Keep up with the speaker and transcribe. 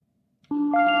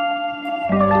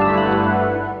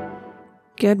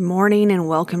Good morning and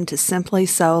welcome to Simply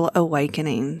Soul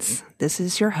Awakenings. This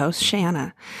is your host,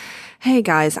 Shanna. Hey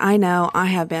guys, I know I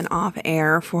have been off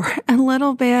air for a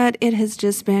little bit. It has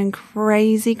just been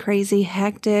crazy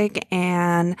hectic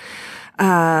and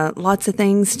lots of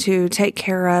things to take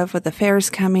care of with the fairs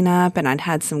coming up, and I'd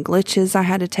had some glitches I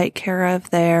had to take care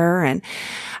of there, and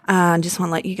just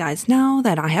want to let you guys know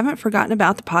that I haven't forgotten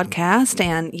about the podcast,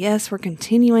 and yes, we're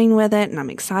continuing with it, and I'm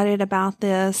excited about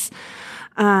this.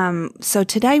 So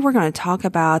today we're going to talk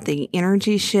about the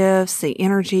energy shifts, the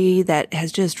energy that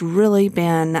has just really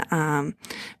been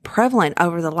prevalent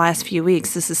over the last few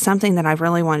weeks. This is something that I've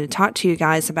really wanted to talk to you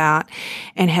guys about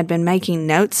and had been making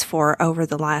notes for over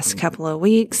the last couple of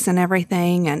weeks and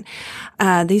everything.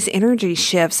 And these energy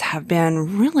shifts have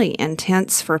been really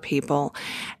intense for people.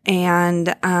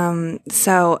 And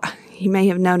so you may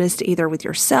have noticed either with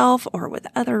yourself or with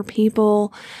other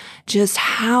people just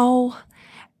how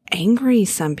angry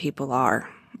some people are.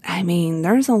 I mean,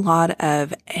 there's a lot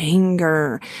of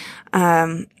anger.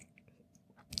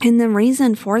 And the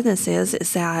reason for this is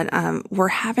that we're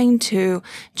having to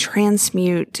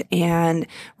transmute and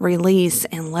release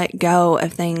and let go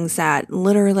of things that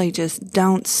literally just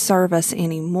don't serve us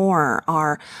anymore.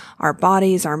 Our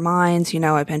bodies, our minds,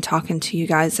 I've been talking to you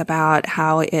guys about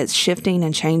how it's shifting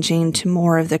and changing to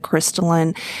more of the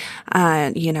crystalline,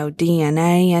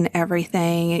 DNA and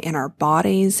everything in our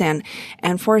bodies. And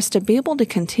for us to be able to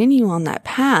continue on that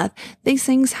path, these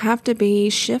things have to be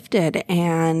shifted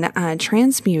and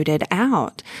transmuted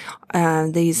out,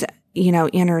 these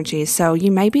energies. So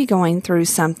you may be going through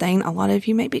something. A lot of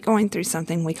you may be going through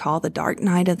something we call the dark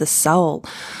night of the soul.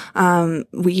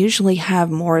 We usually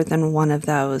have more than one of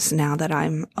those now that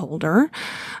I'm older.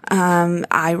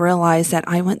 I realize that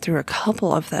I went through a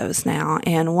couple of those now,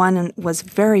 and one was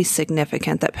very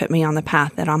significant that put me on the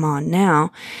path that I'm on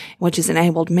now, which has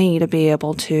enabled me to be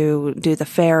able to do the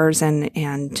fairs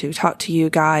and to talk to you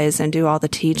guys and do all the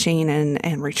teaching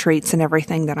and retreats and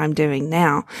everything that I'm doing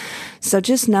now. So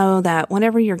just know that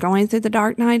whenever you're going through the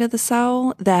dark night of the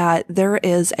soul, that there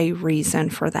is a reason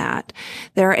for that.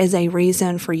 There is a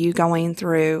reason for you going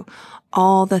through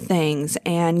all the things,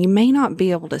 and you may not be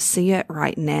able to see it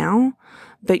right now,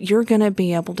 but you're going to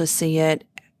be able to see it.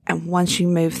 And once you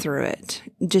move through it,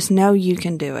 just know you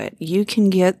can do it. You can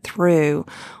get through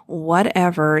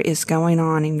whatever is going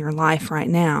on in your life right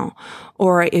now.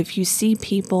 Or if you see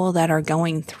people that are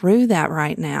going through that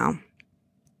right now,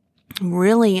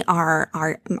 really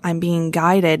I'm being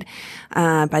guided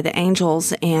by the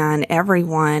angels and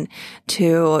everyone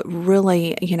to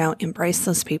really, embrace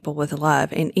those people with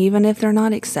love. And even if they're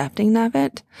not accepting of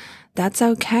it, that's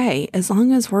okay. As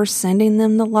long as we're sending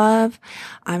them the love.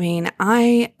 I mean,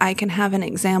 I can have an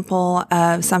example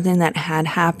of something that had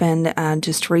happened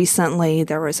just recently.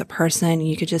 There was a person,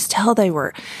 you could just tell they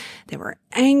were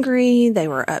angry, they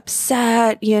were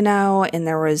upset, and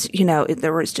there was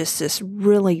just this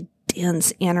really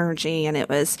dense energy, and it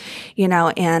was,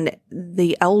 and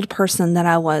the old person that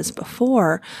I was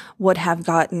before would have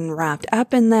gotten wrapped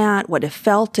up in that, would have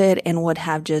felt it, and would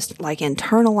have just like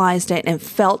internalized it and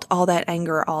felt all that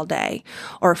anger all day,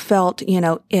 or felt,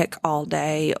 ick all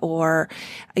day, or,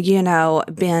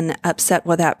 been upset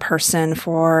with that person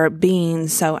for being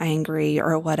so angry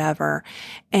or whatever.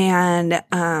 And,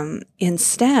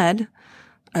 instead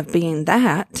of being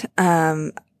that,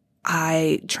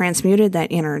 I transmuted that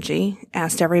energy,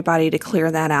 asked everybody to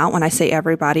clear that out. When I say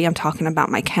everybody, I'm talking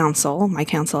about my council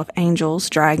of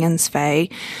angels, dragons, fae,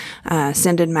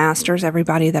 ascended masters,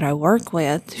 everybody that I work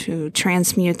with, to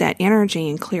transmute that energy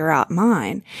and clear out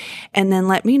mine. And then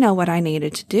let me know what I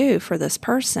needed to do for this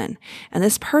person. And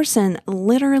this person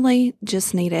literally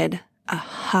just needed a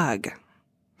hug.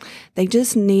 They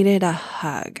just needed a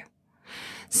hug.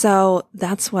 So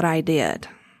that's what I did.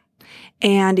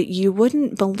 And you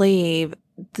wouldn't believe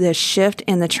the shift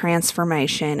in the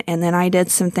transformation. And then I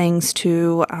did some things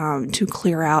to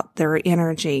clear out their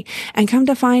energy, and come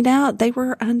to find out they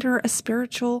were under a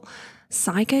spiritual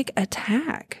psychic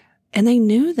attack, and they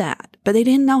knew that, but they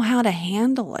didn't know how to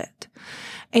handle it.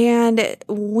 And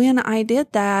when I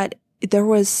did that, there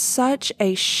was such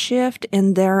a shift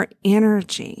in their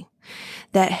energy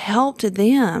that helped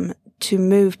them to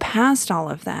move past all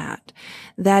of that,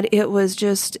 that it was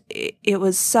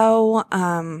so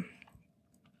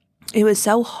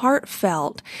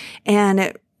heartfelt,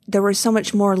 and there was so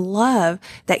much more love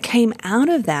that came out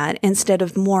of that instead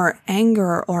of more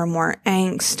anger or more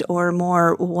angst or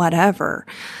more whatever.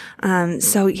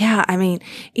 So yeah, I mean,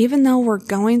 even though we're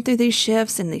going through these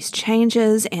shifts and these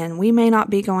changes and we may not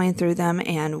be going through them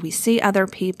and we see other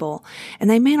people and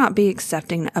they may not be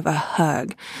accepting of a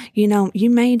hug, you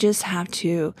may just have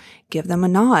to give them a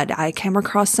nod. I came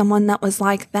across someone that was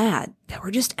like that. They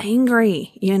were just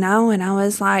angry, and I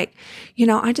was like,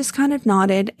 I just kind of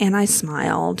nodded and I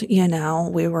smiled,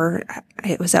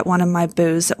 it was at one of my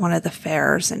booths at one of the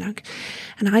fairs and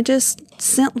I just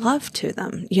sent love to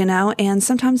them, and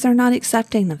sometimes they're not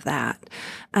accepting of that.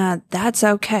 That's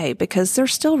okay because they're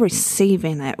still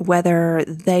receiving it, whether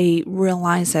they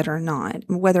realize it or not,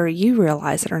 whether you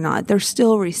realize it or not, they're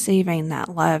still receiving that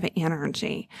love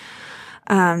energy.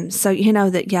 So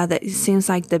that it seems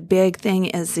like the big thing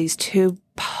is these two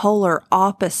polar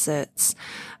opposites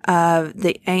of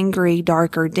the angry,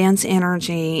 darker, dense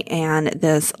energy and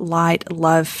this light,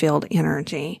 love-filled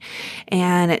energy.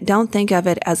 And don't think of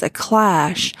it as a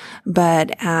clash,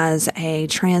 but as a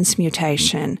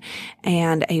transmutation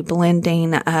and a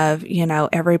blending of,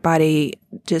 everybody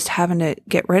just having to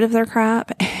get rid of their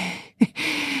crap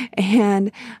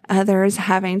and others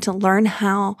having to learn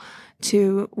how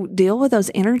to deal with those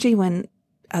energy when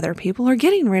other people are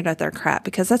getting rid of their crap,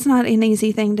 because that's not an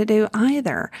easy thing to do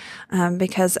either.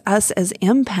 Because us as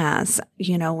empaths,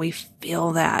 we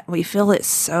feel that. We feel it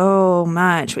so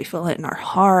much. We feel it in our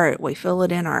heart. We feel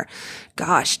it in our,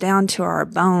 down to our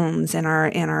bones, in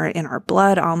our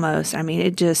blood almost. I mean,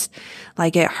 it just,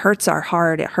 it hurts our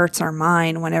heart. It hurts our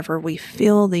mind whenever we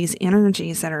feel these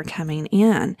energies that are coming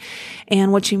in.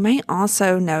 And what you may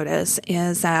also notice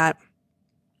is that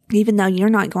even though you're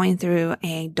not going through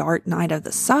a dark night of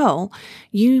the soul,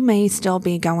 you may still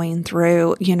be going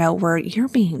through, where you're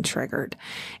being triggered.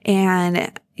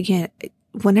 And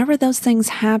whenever those things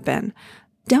happen,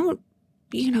 don't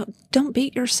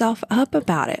beat yourself up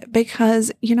about it,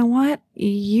 because you know what?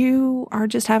 You are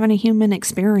just having a human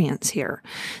experience here.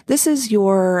 This is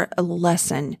your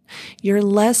lesson, your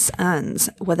lessons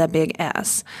with a big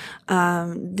S.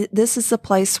 This is the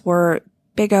place where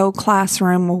big old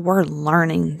classroom where we're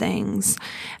learning things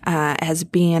as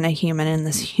being a human in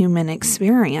this human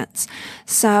experience.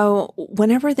 So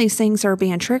whenever these things are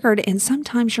being triggered, and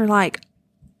sometimes you're like,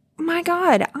 my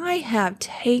God, I have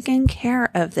taken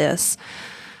care of this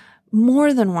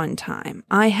more than one time.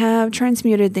 I have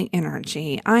transmuted the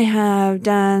energy. I have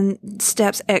done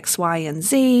steps X, Y, and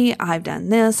Z. I've done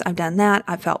this. I've done that.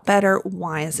 I felt better.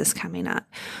 Why is this coming up?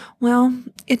 Well,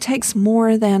 it takes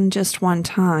more than just one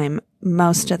time,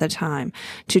 most of the time,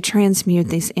 to transmute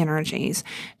these energies,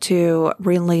 to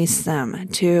release them,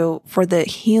 for the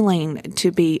healing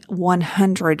to be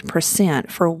 100%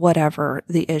 for whatever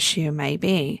the issue may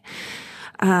be.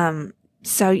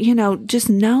 So, just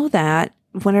know that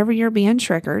whenever you're being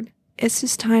triggered, it's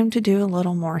just time to do a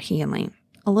little more healing,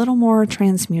 a little more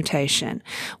transmutation,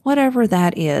 whatever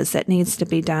that is that needs to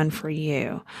be done for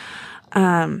you.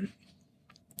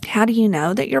 How do you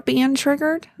know that you're being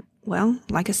triggered? Well,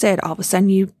 like I said, all of a sudden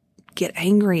you get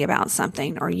angry about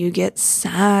something or you get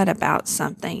sad about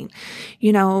something.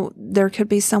 There could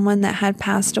be someone that had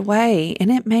passed away and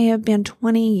it may have been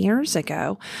 20 years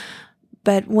ago.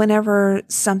 But whenever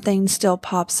something still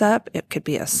pops up, it could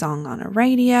be a song on a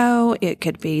radio, it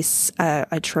could be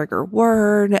a trigger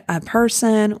word, a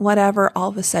person, whatever, all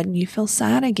of a sudden you feel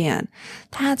sad again.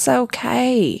 That's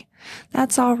okay.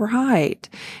 That's all right.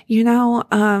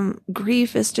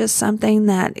 Grief is just something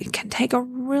that it can take a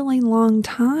really long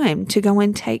time to go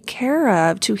and take care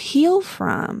of, to heal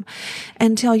from,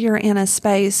 until you're in a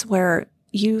space where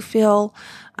you feel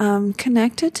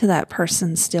connected to that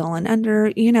person still and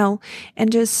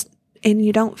and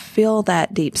you don't feel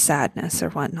that deep sadness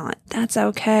or whatnot. That's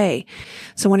okay.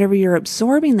 So whenever you're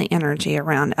absorbing the energy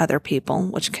around other people,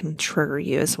 which can trigger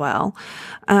you as well,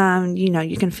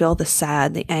 you can feel the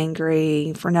sad, the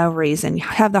angry for no reason. You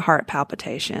have the heart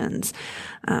palpitations,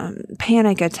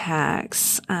 panic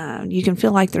attacks. You can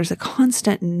feel like there's a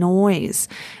constant noise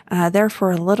there for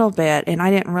a little bit. And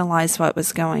I didn't realize what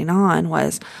was going on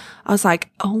I was like,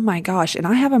 oh my gosh. And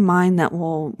I have a mind that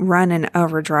will run in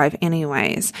overdrive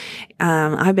anyways.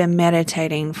 I've been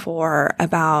meditating for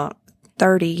about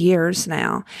 30 years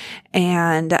now.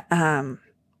 And,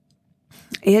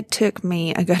 it took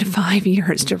me a good 5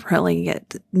 years to really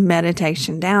get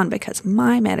meditation down, because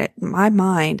my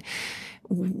mind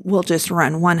will just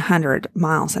run 100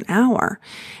 miles an hour.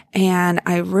 And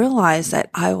I realized that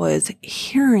I was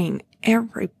hearing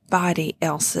everybody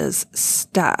else's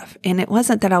stuff. And it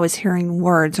wasn't that I was hearing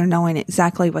words or knowing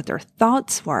exactly what their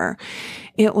thoughts were.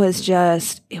 It was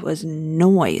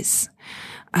noise.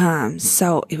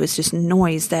 So it was just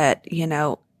noise that,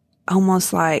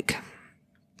 almost like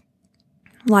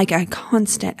like a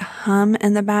constant hum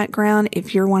in the background.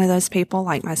 If you're one of those people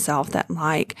like myself that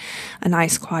like a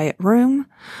nice quiet room,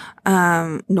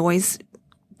 noise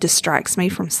distracts me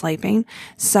from sleeping.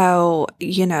 So,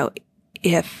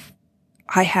 if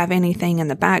I have anything in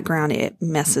the background, it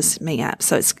messes me up.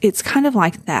 So it's kind of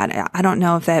like that. I don't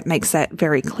know if that makes that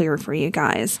very clear for you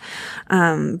guys.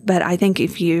 But I think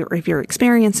if you're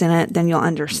experiencing it, then you'll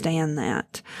understand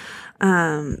that.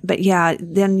 But yeah,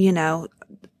 then,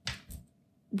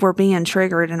 we're being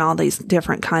triggered in all these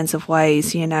different kinds of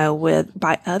ways,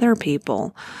 by other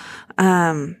people.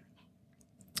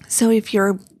 So if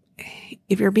you're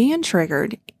being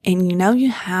triggered and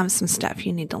you have some stuff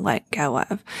you need to let go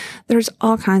of, there's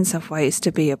all kinds of ways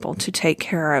to be able to take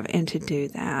care of and to do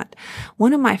that.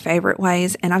 One of my favorite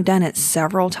ways, and I've done it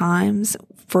several times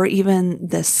for even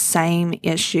the same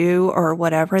issue or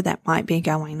whatever that might be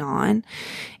going on,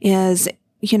 is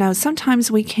sometimes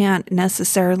we can't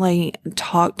necessarily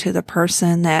talk to the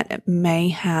person that may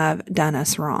have done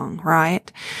us wrong,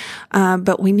 right?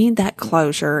 But we need that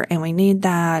closure and we need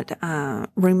that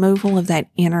removal of that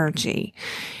energy.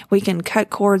 We can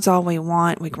cut cords all we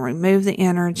want. We can remove the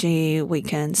energy. We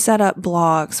can set up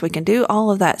blocks. We can do all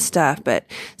of that stuff. But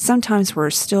sometimes we're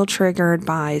still triggered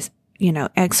by,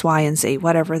 X, Y, and Z,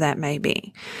 whatever that may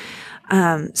be.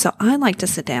 So I like to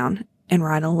sit down and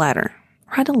write a letter.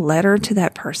 Write a letter to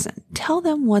that person. Tell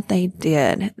them what they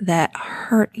did that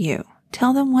hurt you.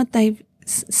 Tell them what they've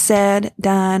said,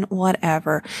 done,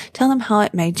 whatever. Tell them how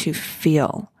it made you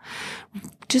feel.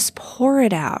 Just pour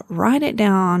it out. Write it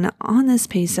down on this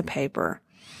piece of paper.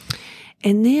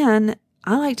 And then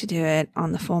I like to do it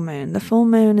on the full moon. The full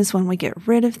moon is when we get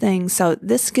rid of things. So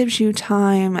this gives you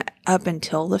time up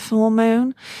until the full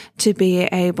moon to be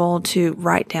able to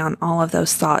write down all of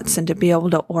those thoughts and to be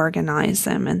able to organize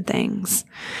them and things.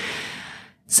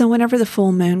 So whenever the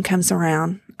full moon comes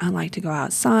around, I like to go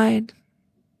outside,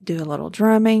 do a little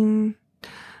drumming,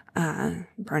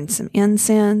 burn some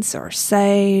incense or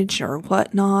sage or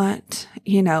whatnot,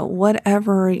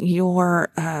 whatever your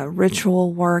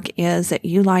ritual work is that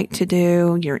you like to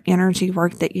do, your energy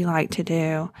work that you like to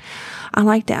do. I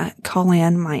like to call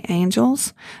in my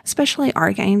angels, especially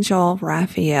Archangel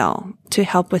Raphael, to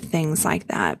help with things like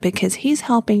that because he's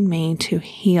helping me to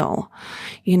heal.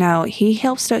 He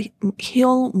helps to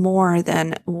heal more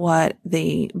than what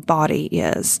the body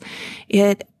is.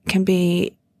 It can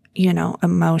be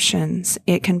emotions.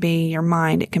 It can be your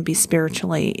mind. It can be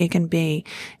spiritually. It can be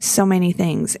so many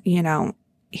things.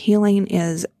 Healing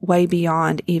is way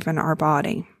beyond even our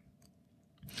body.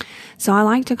 So I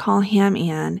like to call him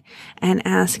in and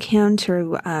ask him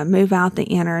to move out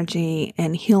the energy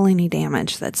and heal any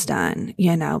damage that's done,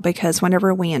 because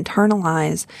whenever we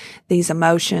internalize these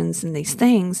emotions and these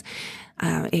things,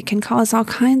 it can cause all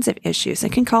kinds of issues.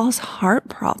 It can cause heart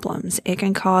problems. It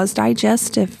can cause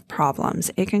digestive problems.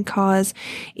 It can cause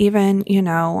even,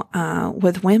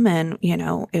 with women,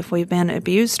 if we've been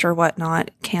abused or whatnot,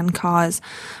 can cause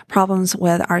problems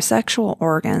with our sexual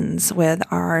organs, with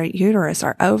our uterus,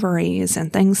 our ovaries,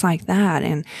 and things like that,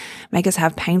 and make us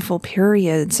have painful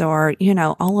periods or,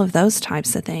 all of those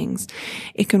types of things.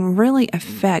 It can really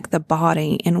affect the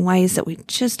body in ways that we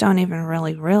just don't even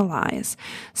really realize.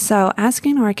 So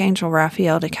asking Archangel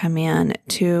Raphael to come in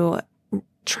to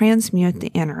transmute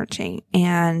the energy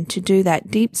and to do that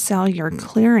deep cellular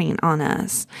clearing on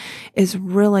us is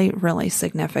really, really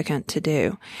significant to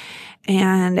do.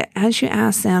 And as you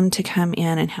ask them to come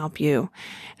in and help you,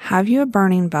 have you a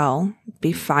burning bowl,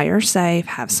 be fire safe,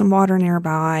 have some water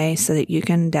nearby so that you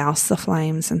can douse the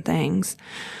flames and things.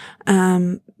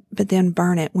 But then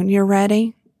burn it when you're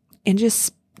ready and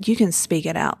you can speak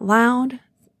it out loud.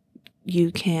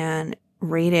 You can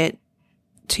read it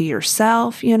to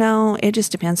yourself, it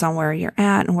just depends on where you're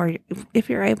at and if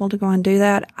you're able to go and do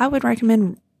that, I would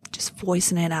recommend just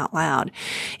voicing it out loud.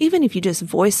 Even if you just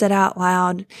voice it out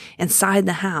loud inside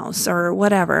the house or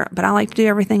whatever, but I like to do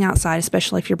everything outside,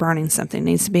 especially if you're burning something. It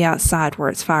needs to be outside where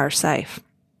it's fire safe.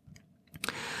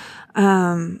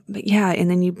 But yeah,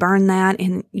 and then you burn that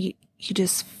and you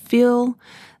just feel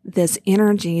this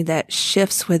energy that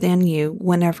shifts within you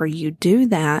whenever you do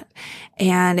that.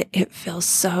 And it feels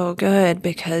so good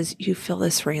because you feel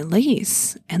this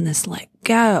release and this let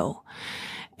go.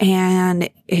 And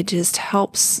it just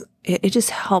helps. It just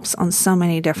helps on so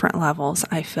many different levels,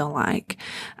 I feel like,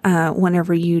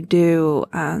 whenever you do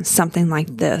something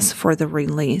like this for the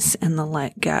release and the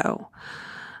let go.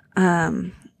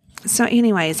 So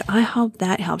anyways, I hope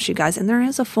that helps you guys. And there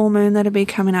is a full moon that'll be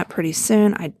coming up pretty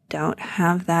soon. I don't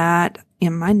have that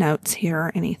in my notes here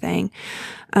or anything.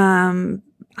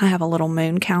 I have a little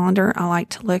moon calendar I like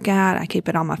to look at. I keep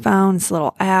it on my phone. It's a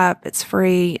little app. It's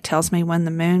free. It tells me when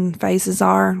the moon phases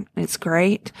are. It's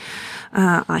great.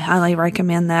 I highly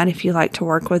recommend that if you like to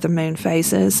work with the moon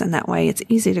phases, and that way it's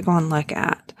easy to go and look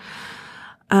at.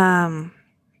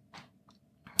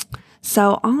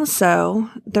 So also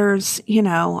there's,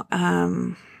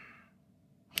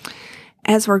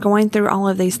 as we're going through all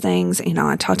of these things,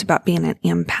 I talked about being an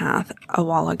empath a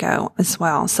while ago as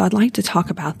well. So I'd like to talk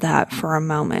about that for a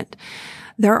moment.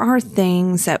 There are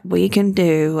things that we can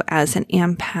do as an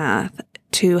empath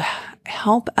to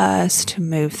help us to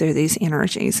move through these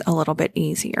energies a little bit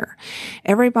easier.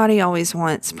 Everybody always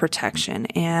wants protection.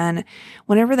 And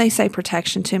whenever they say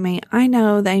protection to me, I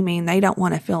know they mean they don't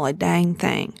want to feel a dang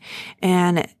thing.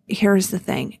 And here's the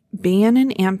thing. Being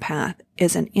an empath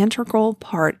is an integral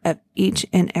part of each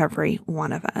and every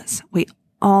one of us. We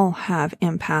all have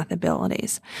empath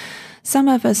abilities. Some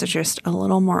of us are just a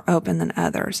little more open than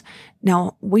others.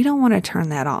 Now, we don't want to turn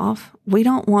that off. We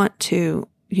don't want to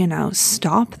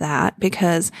stop that,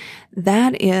 because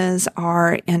that is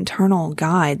our internal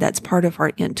guide. That's part of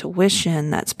our intuition.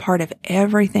 That's part of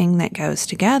everything that goes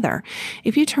together.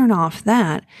 If you turn off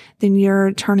that, then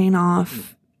you're turning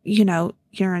off,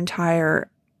 your entire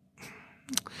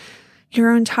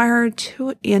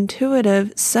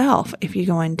intuitive self if you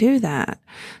go and do that.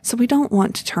 So we don't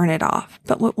want to turn it off.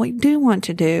 But what we do want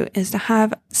to do is to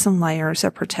have some layers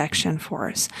of protection for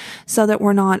us so that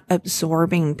we're not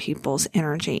absorbing people's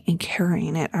energy and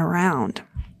carrying it around.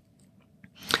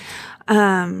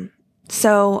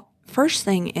 So first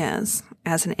thing is,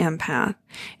 as an empath,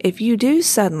 if you do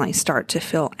suddenly start to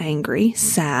feel angry,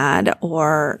 sad,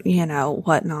 or,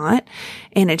 whatnot,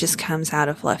 and it just comes out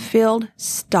of left field,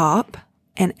 stop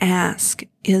and ask,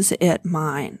 is it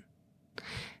mine?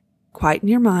 Quieten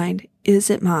your mind.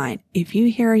 Is it mine? If you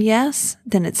hear yes,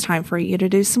 then it's time for you to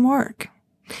do some work.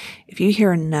 If you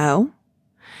hear no,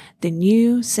 then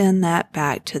you send that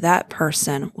back to that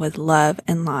person with love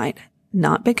and light.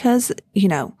 Not because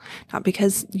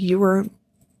you were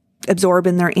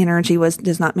absorbing their energy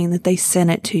does not mean that they sent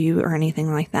it to you or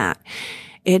anything like that.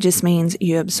 It just means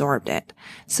you absorbed it.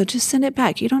 So just send it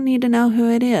back. You don't need to know who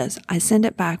it is. I send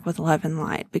it back with love and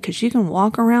light, because you can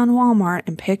walk around Walmart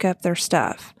and pick up their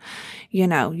stuff. You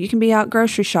can be out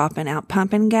grocery shopping, out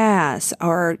pumping gas,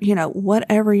 or,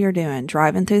 whatever you're doing,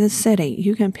 driving through the city.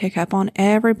 You can pick up on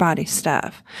everybody's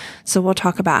stuff. So we'll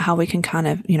talk about how we can kind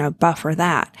of, buffer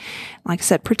that. Like I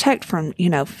said, protect from,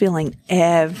 feeling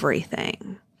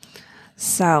everything.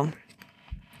 So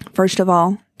first of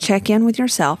all, check in with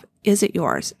yourself. Is it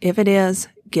yours? If it is,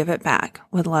 give it back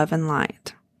with love and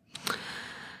light.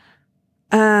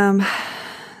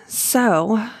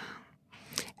 So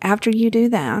after you do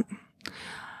that,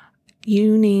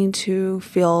 you need to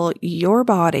fill your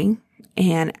body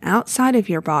and outside of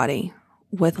your body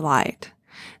with light.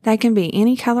 That can be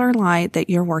any color light that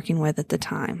you're working with at the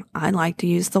time. I like to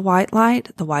use the white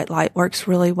light. The white light works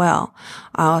really well.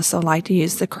 I also like to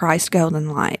use the Christ Golden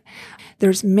light.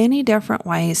 There's many different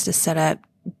ways to set up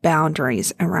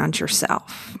boundaries around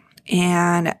yourself.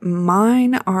 And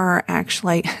mine are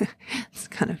actually, it's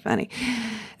kind of funny.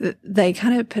 They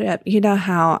kind of put up,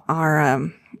 how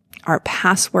our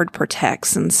password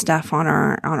protects and stuff on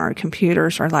our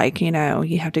computers are like, you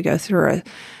have to go through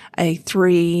a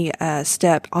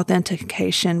 3-step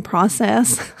authentication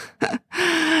process.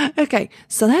 Okay,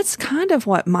 so that's kind of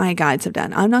what my guides have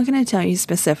done. I'm not going to tell you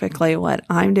specifically what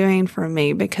I'm doing for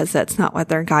me, because that's not what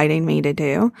they're guiding me to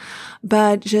do.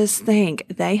 But just think,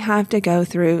 they have to go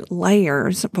through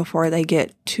layers before they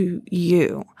get to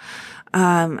you.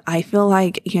 I feel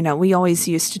like, we always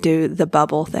used to do the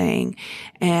bubble thing.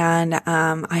 And,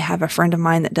 I have a friend of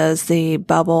mine that does the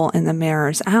bubble and the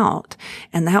mirrors out,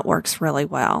 and that works really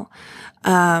well.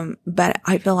 But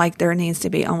I feel like there needs to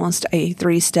be almost a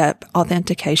 3-step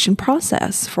authentication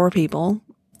process for people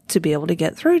to be able to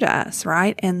get through to us,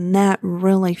 right? And that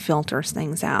really filters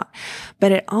things out.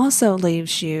 But it also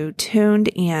leaves you tuned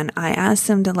in. I ask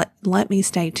them to let me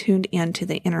stay tuned into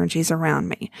the energies around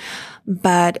me,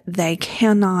 but they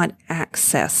cannot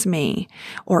access me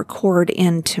or cord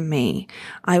into me.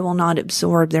 I will not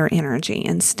absorb their energy.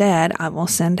 Instead, I will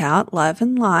send out love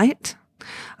and light.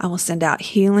 I will send out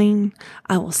healing.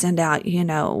 I will send out,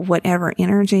 whatever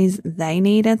energies they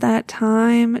need at that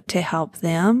time to help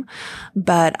them,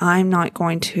 but I'm not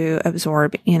going to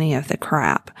absorb any of the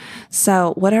crap.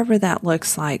 So whatever that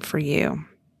looks like for you,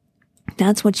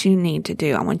 that's what you need to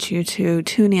do. I want you to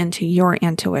tune into your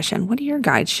intuition. What are your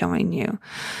guides showing you?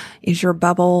 Is your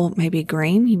bubble maybe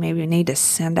green? You maybe need to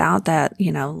send out that,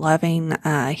 loving,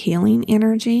 healing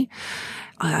energy.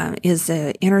 Is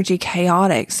the energy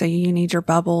chaotic? So you need your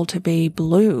bubble to be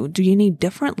blue. Do you need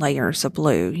different layers of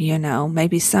blue?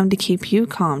 Maybe some to keep you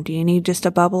calm. Do you need just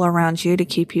a bubble around you to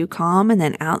keep you calm? And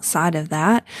then outside of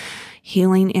that,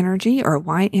 healing energy or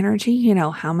white energy?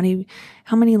 How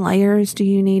many layers do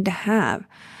you need to have?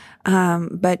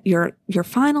 But your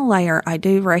final layer, I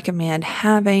do recommend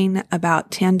having about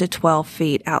 10 to 12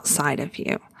 feet outside of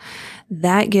you.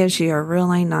 That gives you a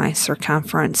really nice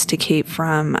circumference to keep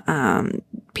from,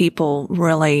 people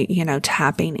really,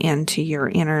 tapping into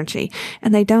your energy.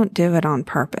 And they don't do it on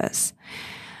purpose.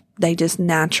 They just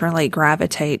naturally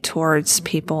gravitate towards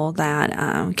people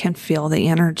that can feel the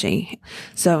energy.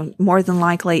 So more than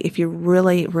likely, if you're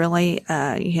really, really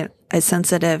a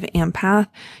sensitive empath,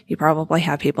 you probably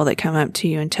have people that come up to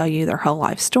you and tell you their whole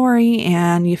life story,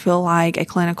 and you feel like a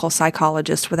clinical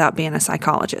psychologist without being a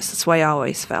psychologist. That's the way I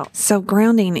always felt. So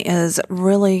grounding is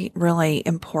really, really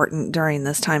important during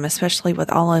this time, especially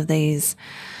with all of these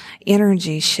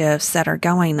energy shifts that are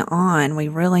going on. We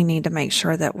really need to make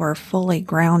sure that we're fully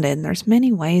grounded. And there's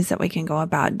many ways that we can go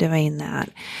about doing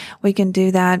that. We can do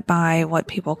that by what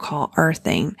people call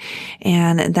earthing.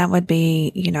 And that would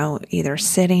be, either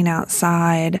sitting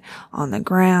outside on the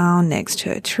ground next to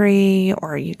a tree,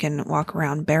 or you can walk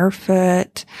around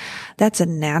barefoot. That's a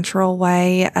natural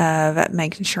way of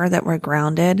making sure that we're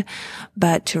grounded.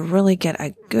 But to really get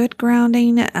a good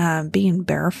grounding, being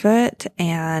barefoot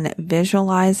and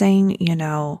visualizing,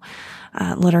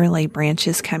 literally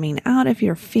branches coming out of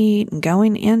your feet and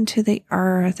going into the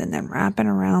earth and then wrapping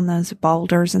around those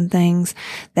boulders and things,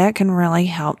 that can really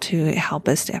help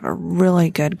us to have a really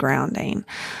good grounding.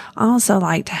 I also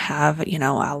like to have,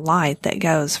 a light that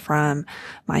goes from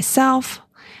myself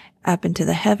up into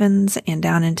the heavens and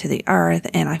down into the earth.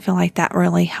 And I feel like that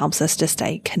really helps us to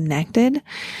stay connected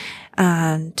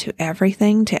to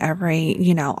everything,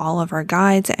 to all of our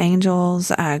guides,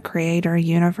 angels, creator,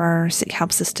 universe. It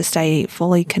helps us to stay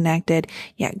fully connected,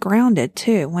 yet grounded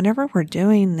too. Whenever we're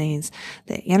doing the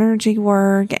energy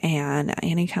work and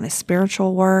any kind of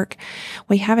spiritual work,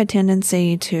 we have a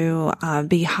tendency to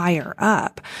be higher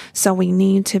up. So we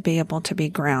need to be able to be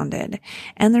grounded.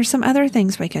 And there's some other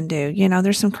things we can do.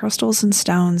 There's some crystals and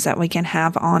stones that we can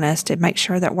have on us to make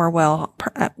sure that we're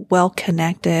well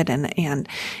connected and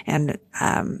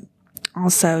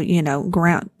also,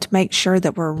 ground, to make sure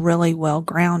that we're really well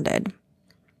grounded.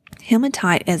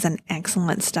 Hematite is an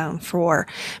excellent stone for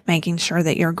making sure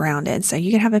that you're grounded. So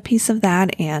you can have a piece of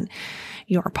that in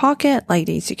your pocket.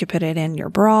 Ladies, you could put it in your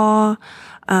bra.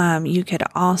 You could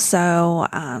also,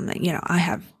 I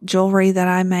have jewelry that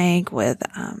I make with,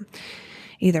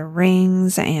 either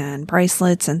rings and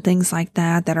bracelets and things like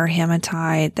that are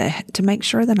hematite, to make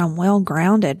sure that I'm well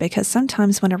grounded, because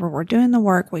sometimes whenever we're doing the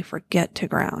work, we forget to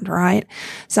ground, right?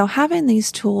 So having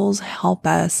these tools help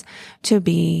us to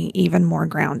be even more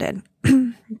grounded.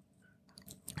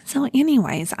 So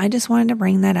anyways, I just wanted to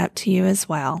bring that up to you as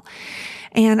well.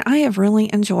 And I have really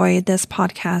enjoyed this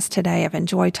podcast today. I've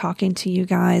enjoyed talking to you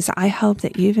guys. I hope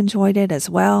that you've enjoyed it as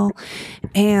well,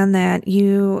 and that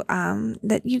you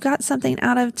got something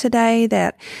out of today,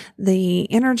 that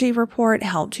the energy report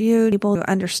helped you able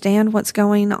to understand what's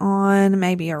going on,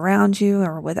 maybe around you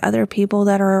or with other people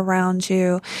that are around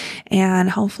you, and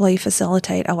hopefully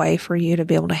facilitate a way for you to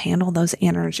be able to handle those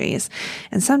energies.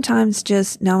 And sometimes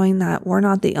just knowing that we're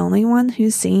not the only one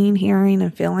who's seeing, hearing,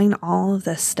 and feeling all of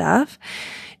this stuff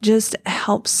just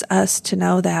helps us to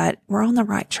know that we're on the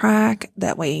right track,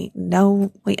 that we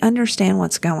understand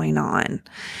what's going on.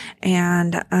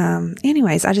 And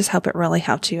anyways, I just hope it really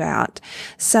helped you out.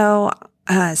 So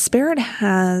Spirit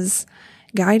has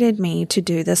guided me to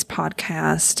do this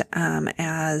podcast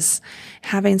as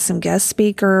having some guest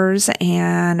speakers,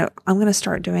 and I'm going to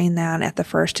start doing that at the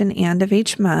first and end of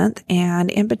each month. And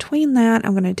in between that,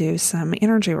 I'm going to do some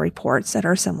energy reports that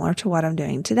are similar to what I'm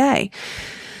doing today.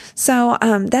 So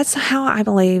that's how I'm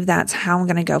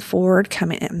going to go forward.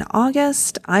 Coming in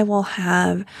August, I will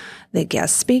have the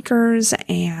guest speakers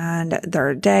and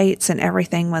their dates and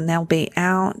everything when they'll be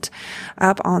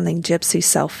up on the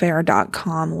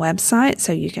gypsysoulfair.com website,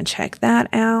 so you can check that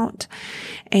out.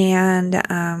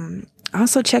 And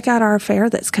also check out our fair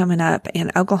that's coming up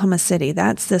in Oklahoma City.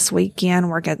 That's this weekend.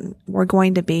 We're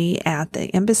going to be at the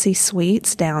Embassy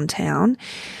Suites downtown,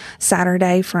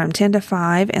 Saturday from 10 to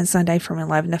 5 and Sunday from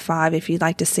 11 to 5. If you'd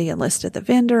like to see a list of the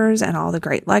vendors and all the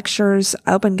great lectures,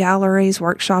 open galleries,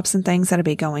 workshops, and things that'll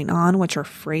be going on, which are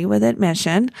free with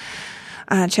admission,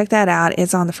 check that out.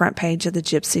 It's on the front page of the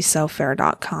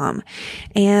gypsysoulfair.com.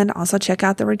 And also check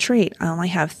out the retreat. I only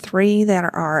have 3 that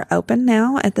are open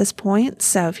now at this point.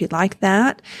 So if you'd like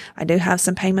that, I do have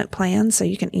some payment plans, so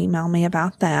you can email me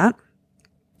about that.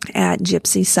 at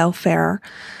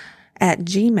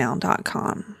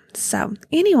gypsyselffair@gmail.com. So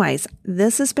anyways,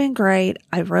 this has been great.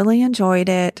 I really enjoyed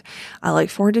it. I look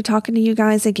forward to talking to you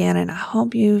guys again, and I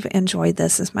hope you've enjoyed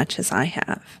this as much as I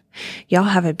have. Y'all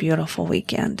have a beautiful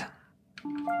weekend.